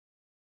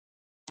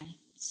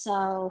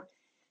So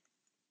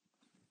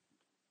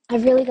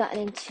I've really gotten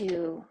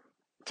into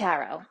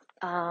tarot.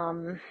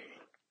 And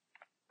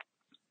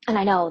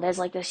I know there's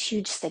like this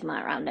huge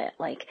stigma around it.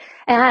 Like,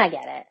 and I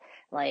get it.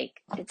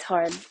 Like, it's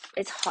hard.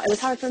 It's hard. It was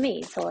hard for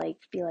me to like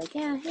be like,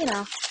 yeah,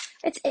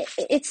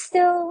 it's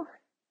still,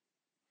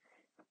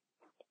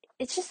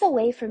 it's just a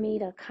way for me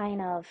to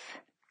kind of,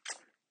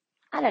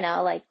 I don't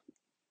know, like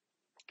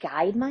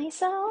guide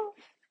myself.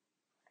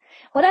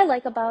 What I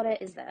like about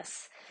it is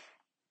this.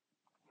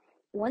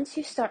 Once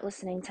you start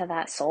listening to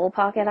that soul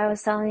pocket I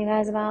was telling you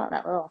guys about,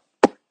 that little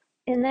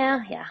in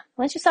there, yeah.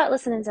 Once you start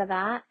listening to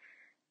that,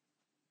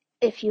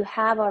 if you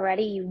have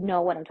already, you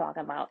know what I'm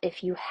talking about.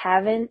 If you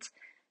haven't,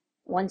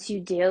 once you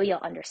do, you'll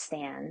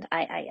understand.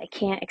 I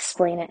can't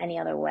explain it any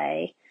other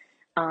way.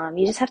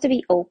 You just have to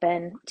be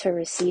open to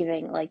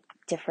receiving like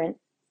different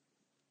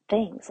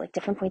things, like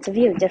different points of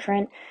view,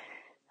 different,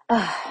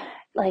 uh,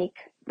 like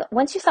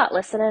once you start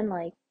listening,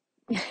 like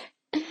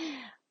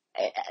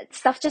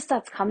stuff just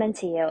starts coming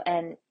to you.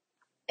 And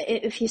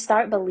if you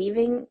start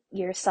believing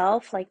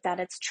yourself like that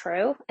it's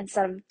true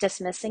instead of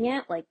dismissing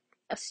it like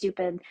a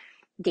stupid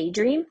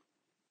daydream,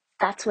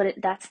 that's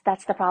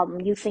the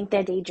problem. You think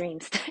they're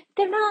daydreams.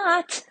 They're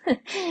not.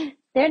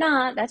 They're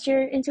not. That's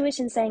your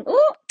intuition saying,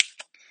 "Ooh,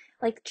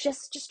 like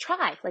just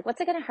try. Like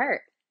what's it gonna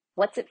hurt?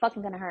 What's it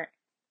fucking gonna hurt?"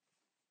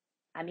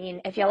 I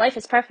mean, if your life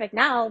is perfect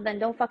now, then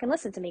don't fucking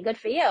listen to me. Good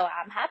for you.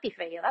 I'm happy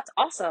for you. That's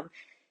awesome.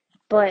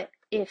 But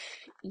if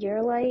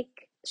you're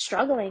like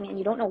struggling and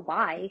you don't know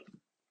why,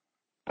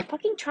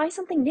 fucking try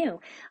something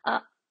new. Uh,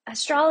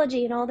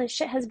 Astrology and all this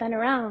shit has been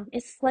around.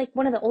 It's like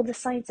one of the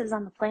oldest sciences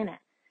on the planet.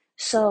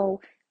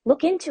 So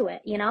look into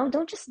it, you know?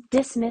 Don't just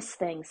dismiss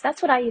things.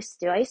 That's what I used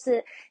to do. I used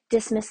to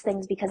dismiss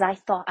things because I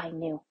thought I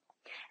knew.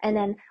 And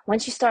then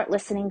once you start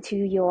listening to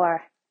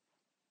your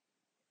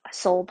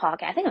soul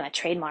pocket, I think I'm gonna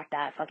trademark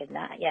that fucking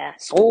that. Yeah,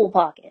 soul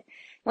pocket.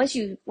 Once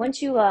you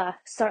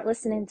start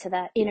listening to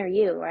that inner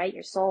you, right?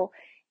 Your soul,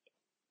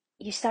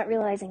 you start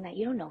realizing that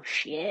you don't know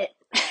shit.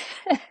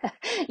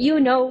 You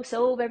know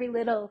so very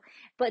little.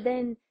 But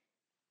then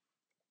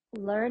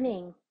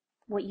learning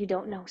what you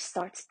don't know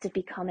starts to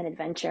become an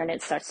adventure, and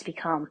it starts to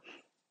become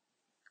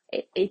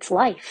it's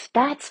life.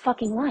 That's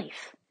fucking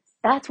life.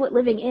 That's what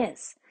living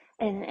is.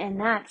 And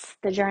that's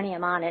the journey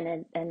I'm on,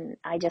 and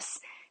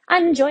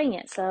I'm enjoying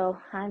it. So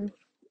I'm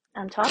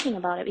talking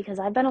about it because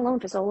I've been alone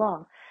for so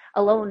long,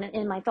 alone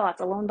in my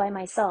thoughts, alone by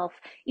myself.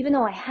 Even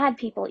though I had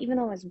people, even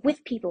though I was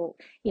with people,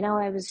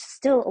 I was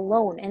still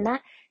alone, and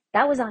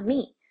that was on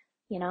me.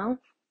 You know,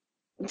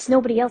 it's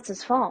nobody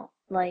else's fault.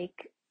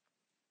 Like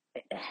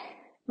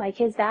my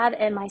kid's dad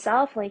and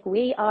myself, like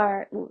we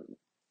are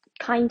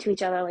kind to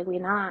each other. Like we're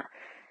not.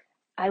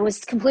 I was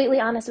completely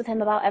honest with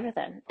him about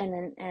everything,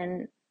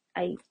 and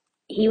I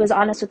he was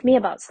honest with me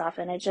about stuff,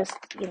 and it just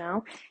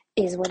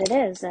is what it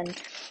is. And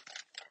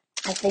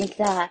I think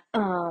that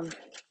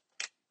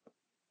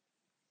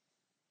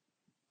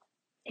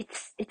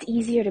it's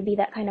easier to be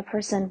that kind of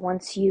person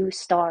once you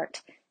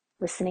start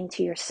listening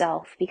to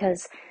yourself,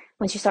 because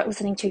once you start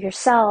listening to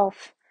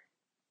yourself,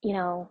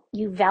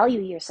 you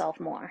value yourself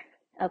more.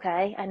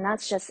 Okay. And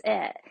that's just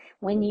it.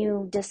 When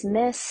you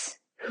dismiss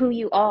who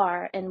you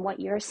are and what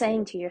you're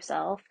saying to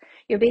yourself,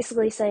 you're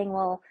basically saying,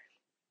 well,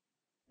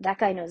 that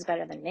guy knows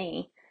better than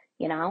me,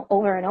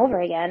 over and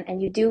over again.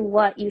 And you do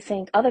what you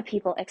think other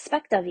people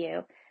expect of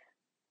you.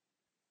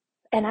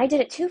 And I did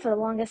it too for the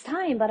longest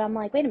time, but I'm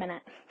like, wait a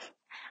minute.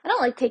 I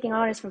don't like taking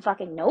orders from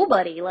fucking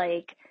nobody.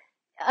 Like,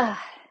 uh,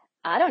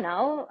 I don't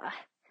know.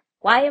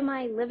 Why am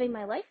I living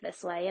my life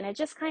this way? And it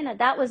just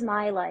that was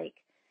my like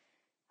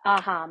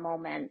aha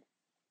moment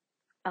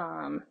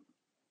um,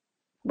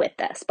 with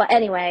this. But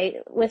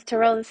anyway, with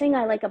tarot, the thing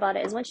I like about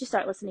it is once you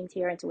start listening to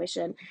your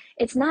intuition,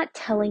 it's not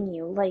telling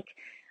you. Like,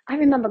 I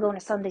remember going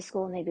to Sunday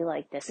school and they'd be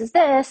like, this is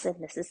this, and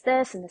this is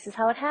this, and this is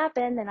how it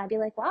happened. And I'd be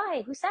like,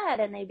 why? Who said?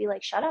 And they'd be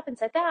like, shut up and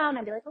sit down.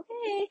 I'd be like,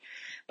 okay.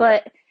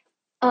 But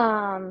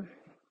um,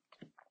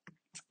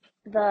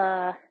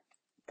 the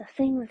the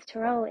thing with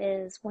tarot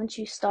is once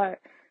you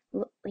start,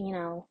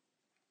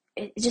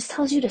 it just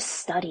tells you to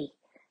study,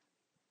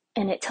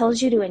 and it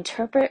tells you to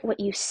interpret what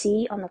you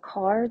see on the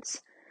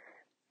cards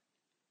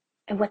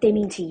and what they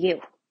mean to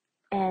you.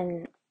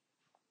 And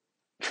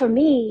for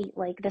me,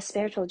 like the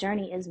spiritual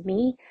journey is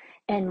me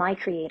and my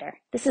creator.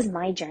 This is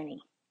my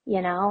journey,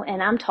 and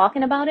I'm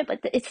talking about it, but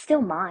it's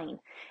still mine.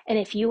 And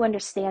if you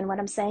understand what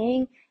I'm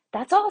saying,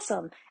 that's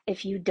awesome.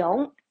 If you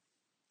don't,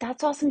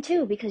 that's awesome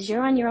too, because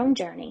you're on your own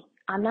journey.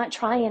 I'm not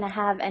trying to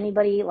have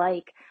anybody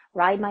like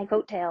ride my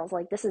coattails.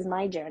 Like, this is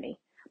my journey.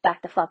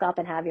 Back the fuck up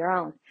and have your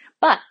own.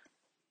 But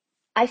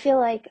I feel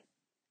like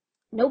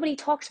nobody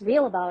talks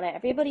real about it.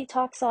 Everybody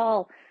talks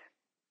all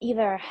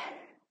either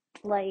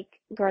like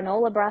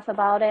granola breath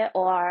about it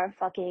or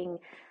fucking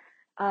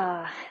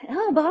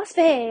oh, boss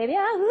babe,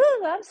 yeah,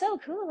 woo, I'm so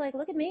cool, like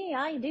look at me,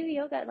 I do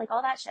yoga, like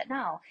all that shit.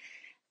 No,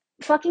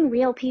 fucking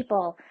real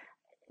people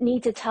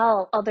need to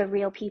tell other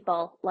real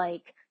people,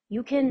 like,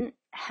 you can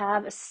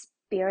have a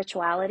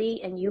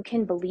spirituality and you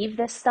can believe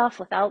this stuff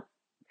without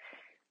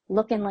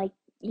looking like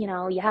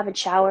you haven't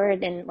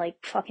showered in like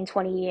fucking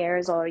 20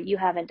 years, or you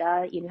haven't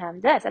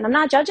this. And I'm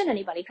not judging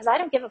anybody because I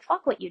don't give a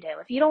fuck what you do.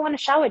 If you don't want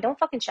to shower, don't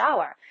fucking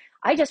shower.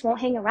 I just won't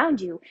hang around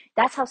you.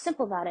 That's how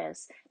simple that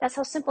is. That's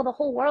how simple the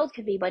whole world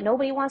could be. But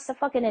nobody wants to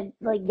fucking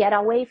like get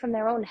away from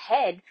their own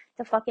head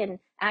to fucking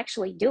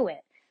actually do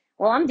it.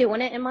 Well, I'm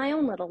doing it in my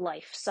own little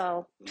life.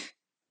 So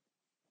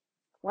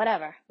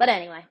whatever. But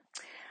anyway,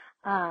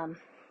 um,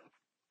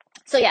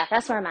 so yeah,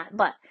 that's where I'm at.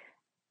 But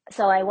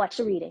so I watch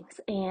the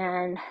readings,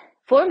 and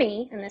for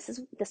me, and this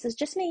is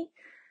just me,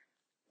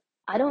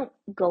 I don't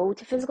go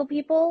to physical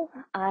people.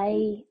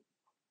 I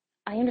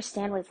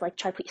understand what it's like.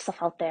 Try to put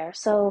yourself out there.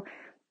 So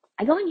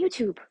I go on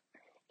YouTube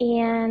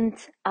and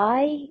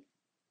I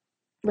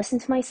listen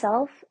to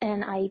myself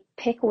and I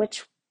pick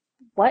what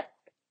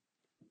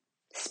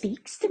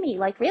speaks to me.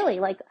 Like really,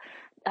 like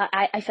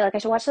I feel like I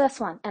should watch this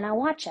one, and I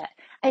watch it,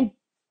 and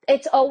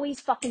it's always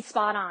fucking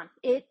spot on.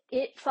 It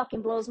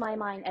fucking blows my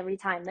mind every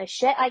time. The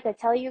shit I could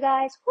tell you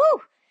guys,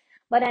 whoo.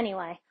 But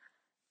anyway,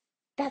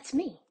 that's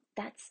me.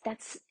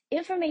 That's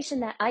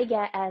information that I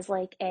get as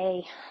like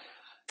a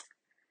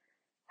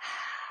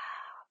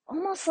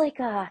almost like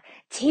a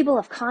table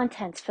of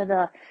contents for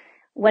the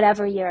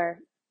whatever you're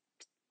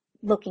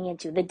looking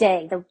into, the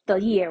day, the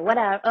year,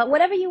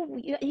 whatever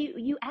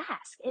you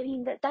ask. I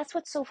mean, that's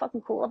what's so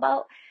fucking cool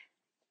about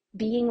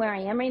being where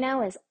I am right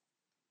now is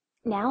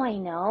now I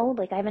know,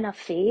 like I have enough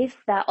faith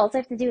that all I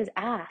have to do is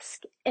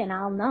ask and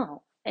I'll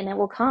know and it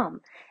will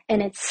come.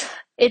 And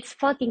it's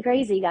fucking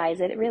crazy, guys.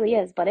 It really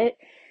is. But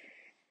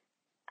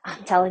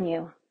I'm telling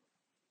you,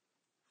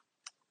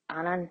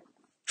 on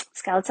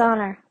Scout's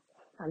honor,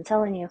 I'm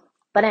telling you.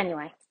 But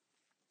anyway,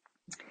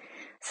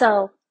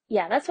 so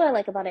yeah, that's what I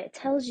like about it. It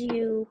tells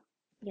you,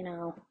 you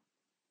know,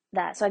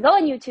 that. So I go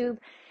on YouTube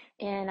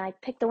and I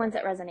pick the ones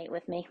that resonate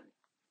with me.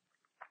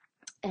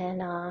 And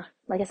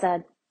like I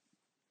said,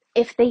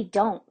 if they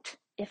don't,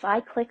 if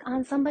I click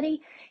on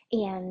somebody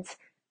and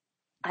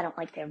I don't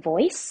like their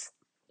voice,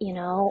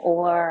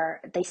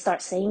 or they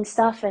start saying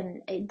stuff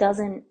and it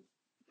doesn't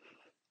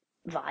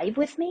vibe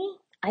with me,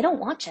 I don't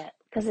watch it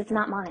because it's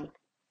not mine.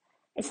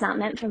 It's not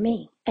meant for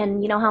me.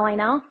 And you know how I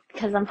know?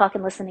 Because I'm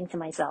fucking listening to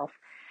myself.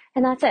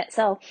 And that's it.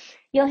 So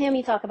you'll hear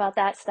me talk about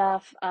that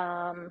stuff.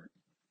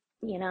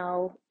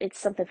 It's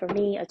something for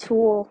me, a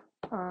tool.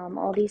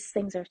 All these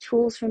things are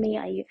tools for me.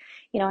 I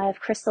have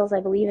crystals.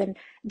 I believe in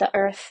the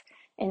earth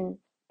and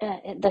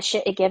the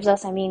shit it gives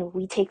us. I mean,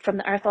 we take from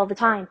the earth all the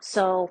time.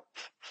 So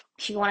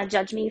if you want to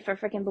judge me for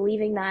freaking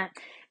believing that,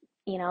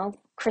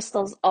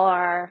 crystals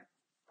are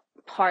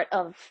part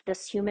of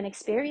this human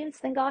experience,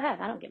 then go ahead.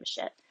 I don't give a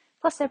shit.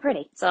 Plus, they're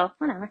pretty. So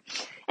whatever.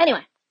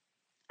 Anyway,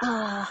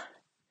 uh,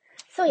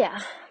 so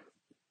yeah.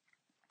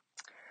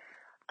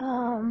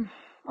 Um,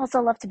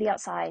 also love to be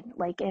outside.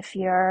 Like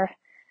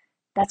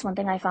that's one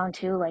thing I found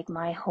too. Like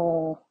my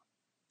whole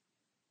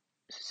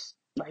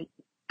like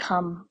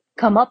come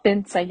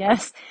uppance, I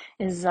guess,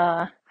 is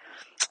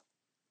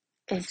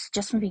is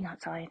just from being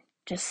outside.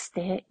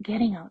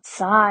 Getting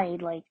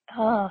outside, like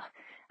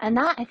and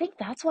that I think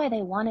that's why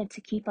they wanted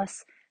to keep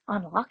us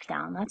on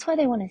lockdown. That's why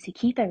they wanted to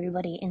keep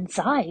everybody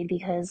inside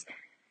because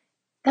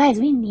guys,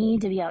 we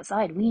need to be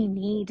outside. We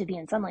need to be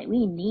in sunlight.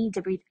 We need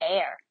to breathe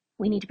air.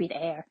 We need to breathe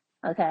air.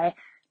 Okay,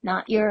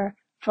 not your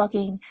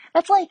fucking.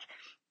 That's like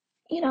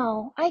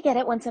I get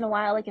it once in a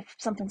while, like if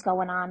something's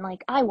going on,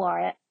 like I wore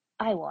it.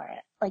 I wore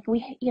it. Like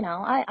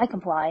I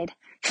complied.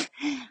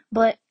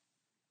 But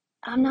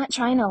I'm not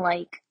trying to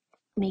like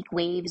make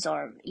waves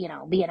or,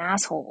 be an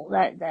asshole.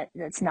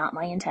 That's not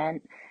my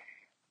intent.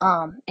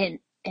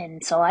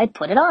 And so I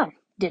put it on.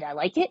 Did I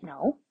like it?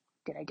 No.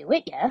 Did I do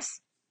it? Yes.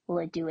 Will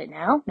I do it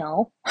now?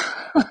 No.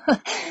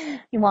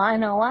 You want to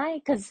know why?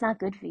 Because it's not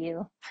good for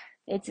you.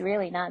 It's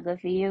really not good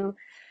for you.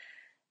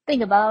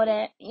 Think about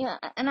it. Yeah,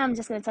 and I'm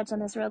just going to touch on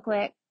this real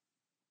quick.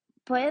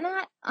 Putting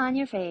that on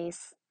your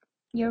face,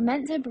 you're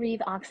meant to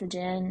breathe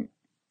oxygen.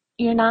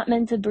 You're not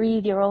meant to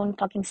breathe your own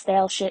fucking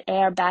stale shit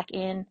air back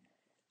in.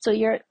 So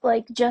you're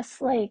like,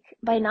 just like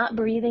by not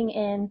breathing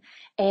in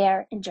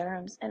air and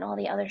germs and all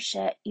the other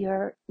shit,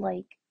 you're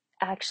like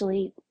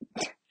actually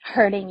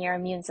hurting your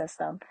immune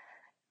system.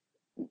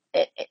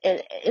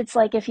 It's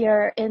like if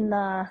you're in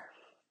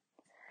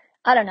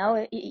I don't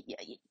know,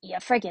 you're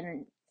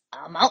freaking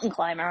a mountain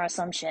climber or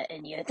some shit,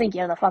 and you think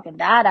you're the fucking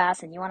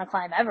badass, and you want to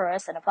climb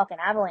Everest, and a fucking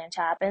avalanche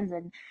happens,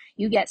 and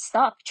you get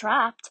stuck,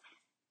 trapped,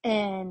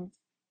 and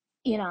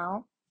you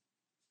know,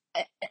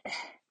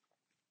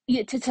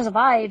 to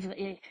survive,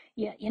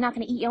 you're not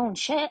going to eat your own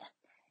shit,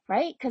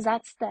 right? Because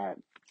that's the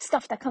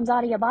stuff that comes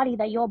out of your body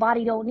that your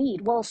body don't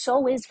need. Well,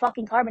 so is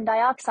fucking carbon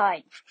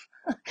dioxide.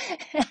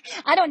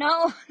 I don't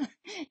know.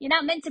 You're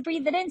not meant to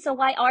breathe it in, so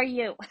why are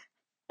you?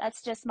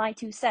 That's just my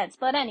 2 cents.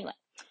 But anyway,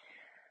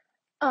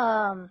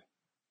 um,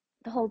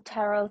 the whole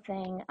tarot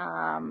thing.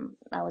 I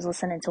was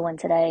listening to one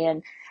today,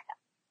 and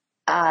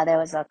there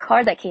was a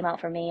card that came out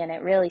for me, and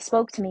it really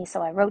spoke to me.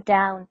 So I wrote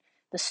down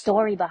the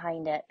story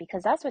behind it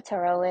because that's what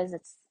tarot is.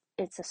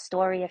 It's a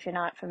story. If you're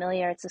not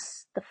familiar,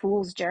 the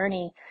Fool's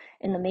Journey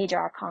in the Major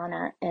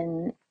Arcana,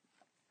 and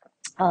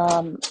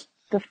um,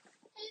 the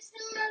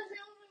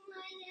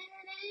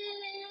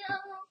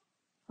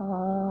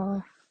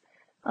Oh,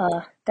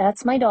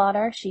 that's my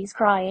daughter. She's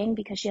crying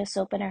because she has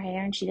soap in her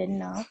hair and she didn't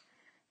know.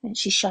 And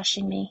she's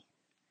shushing me.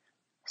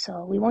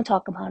 So we won't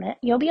talk about it.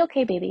 You'll be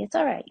okay, baby. It's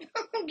all right.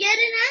 Get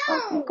it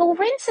out. Go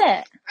rinse it. I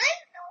know.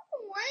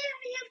 Why do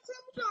we have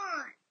clothes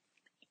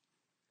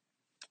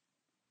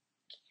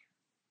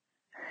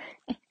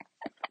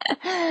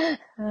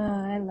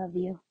I love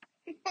you.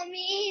 on?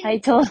 Mommy.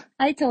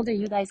 I told her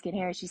you guys can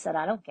hear it. She said,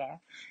 I don't care.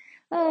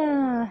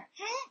 Help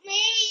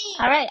me.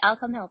 All right, I'll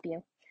come help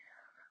you.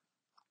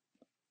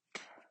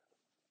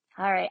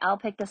 All right, I'll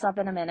pick this up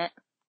in a minute.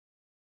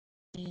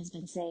 It has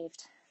been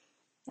saved.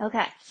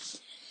 Okay.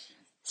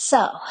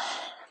 So,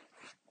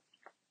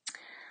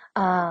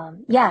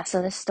 yeah,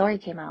 so this story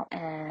came out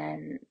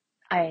and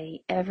I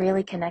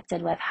really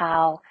connected with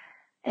how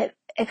it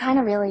kind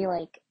of really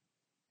like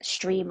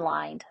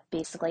streamlined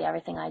basically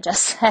everything I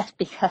just said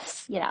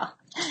because,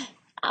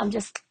 I'm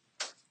just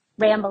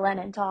rambling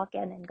and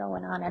talking and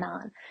going on and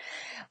on.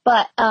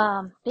 But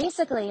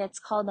basically, it's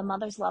called The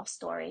Mother's Love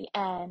Story,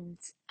 and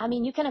I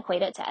mean, you can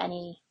equate it to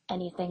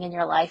anything in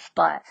your life,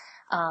 but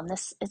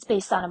this it's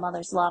based on a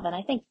mother's love, and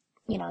I think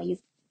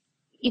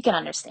you can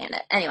understand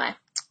it anyway.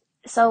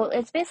 So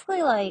it's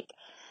basically like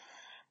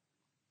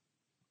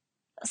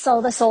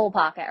the soul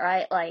pocket,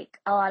 right? Like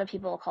a lot of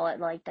people call it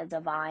like the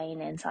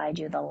divine inside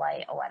you, the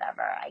light or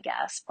whatever, I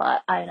guess.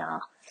 But I don't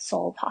know,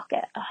 soul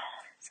pocket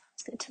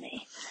sounds good to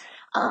me.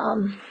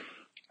 Um,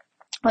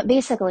 but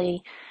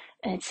basically,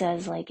 it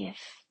says like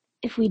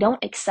if we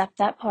don't accept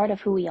that part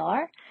of who we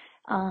are,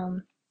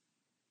 um,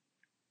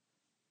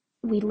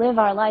 we live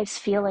our lives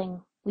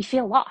we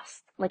feel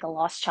lost, like a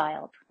lost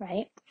child,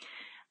 right?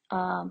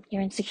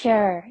 You're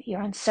insecure,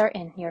 you're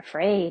uncertain, you're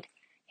afraid,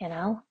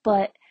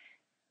 But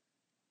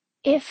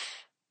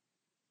if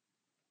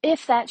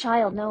if that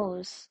child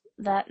knows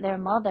that their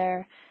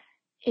mother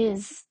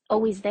is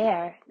always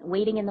there,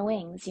 waiting in the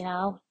wings,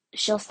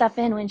 she'll step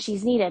in when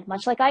she's needed,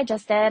 much like I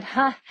just did.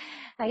 Huh.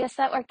 I guess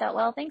that worked out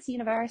well. Thanks,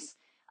 universe.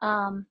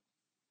 Um,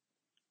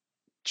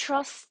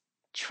 trust,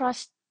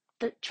 trust,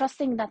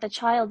 trusting that the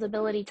child's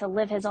ability to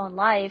live his own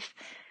life,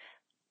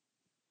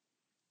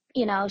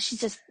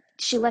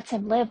 she lets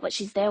him live, but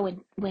she's there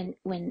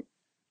when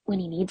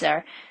he needs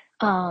her.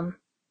 Um,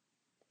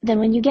 then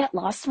when you get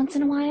lost once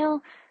in a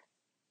while,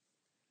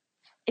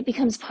 it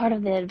becomes part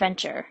of the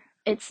adventure.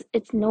 It's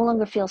no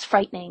longer feels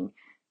frightening,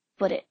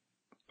 but it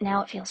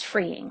feels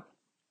freeing.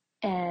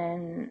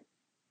 And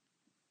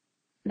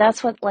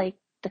that's what like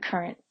the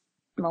current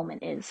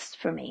moment is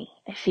for me.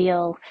 I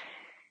feel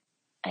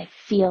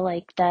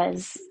like that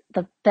is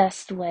the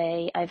best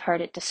way I've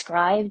heard it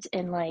described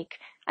in like,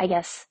 I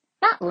guess,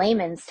 not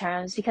layman's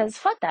terms, because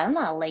fuck that, I'm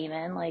not a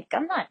layman. Like,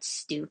 I'm not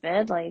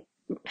stupid. Like,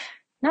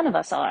 none of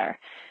us are.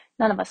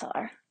 None of us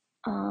are.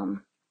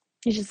 Um,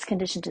 you're just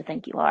conditioned to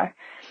think you are.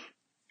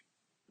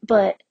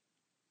 But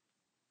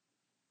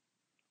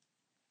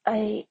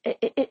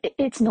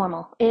it's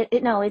normal.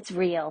 No, it's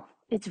real.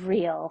 It's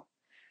real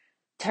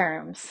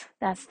terms.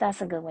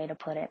 That's a good way to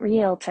put it.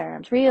 Real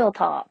terms, real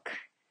talk,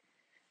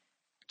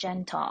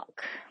 Gen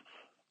talk.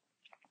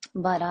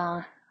 But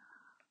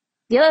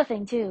the other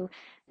thing too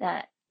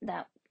that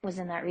was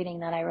in that reading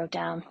that I wrote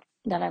down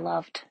that I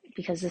loved,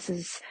 because this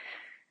is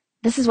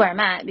where I'm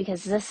at,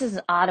 because this is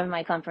out of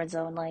my comfort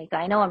zone. Like,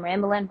 I know I'm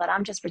rambling, but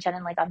I'm just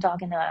pretending like I'm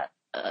talking to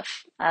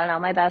I don't know,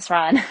 my best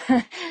friend.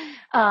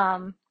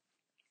 um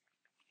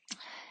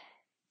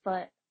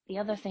but the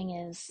other thing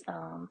is,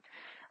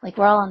 like,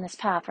 we're all on this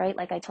path, right?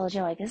 Like I told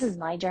you, like, this is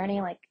my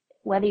journey. Like,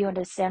 whether you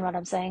understand what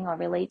I'm saying or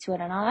relate to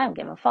it or not, I don't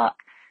give a fuck.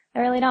 I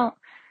really don't.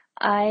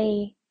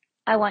 I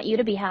I want you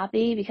to be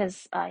happy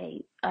because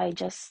I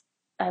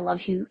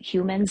love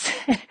humans.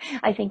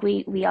 I think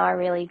we are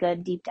really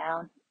good deep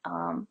down,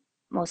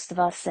 most of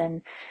us,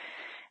 and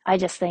I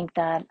just think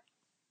that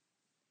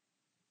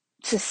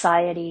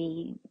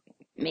society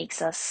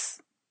makes us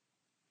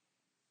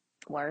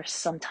worse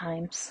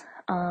sometimes.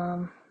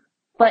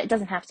 But it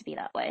doesn't have to be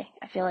that way.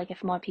 I feel like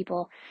if more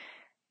people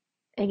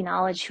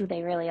acknowledge who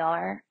they really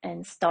are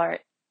and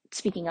start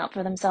speaking up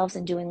for themselves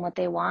and doing what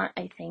they want,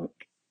 I think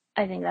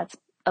that's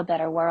a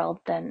better world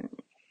than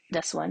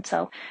this one.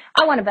 So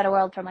I want a better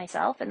world for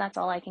myself, and that's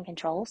all I can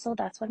control. So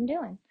that's what I'm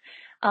doing.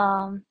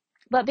 Um,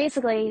 but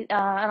basically,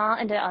 and I'll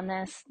end it on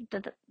this.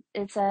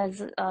 It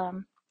says,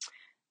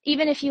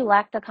 even if you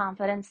lack the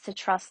confidence to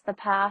trust the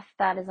path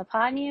that is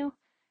upon you,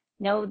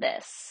 know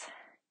this: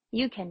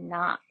 you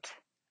cannot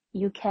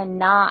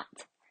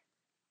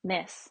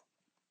miss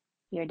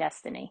your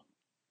destiny.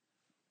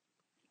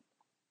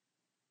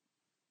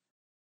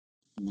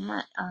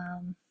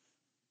 And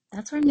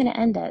that's where I'm going to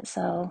end it.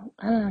 So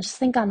I don't know, just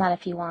think on that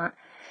if you want.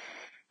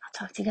 I'll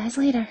talk to you guys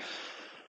later.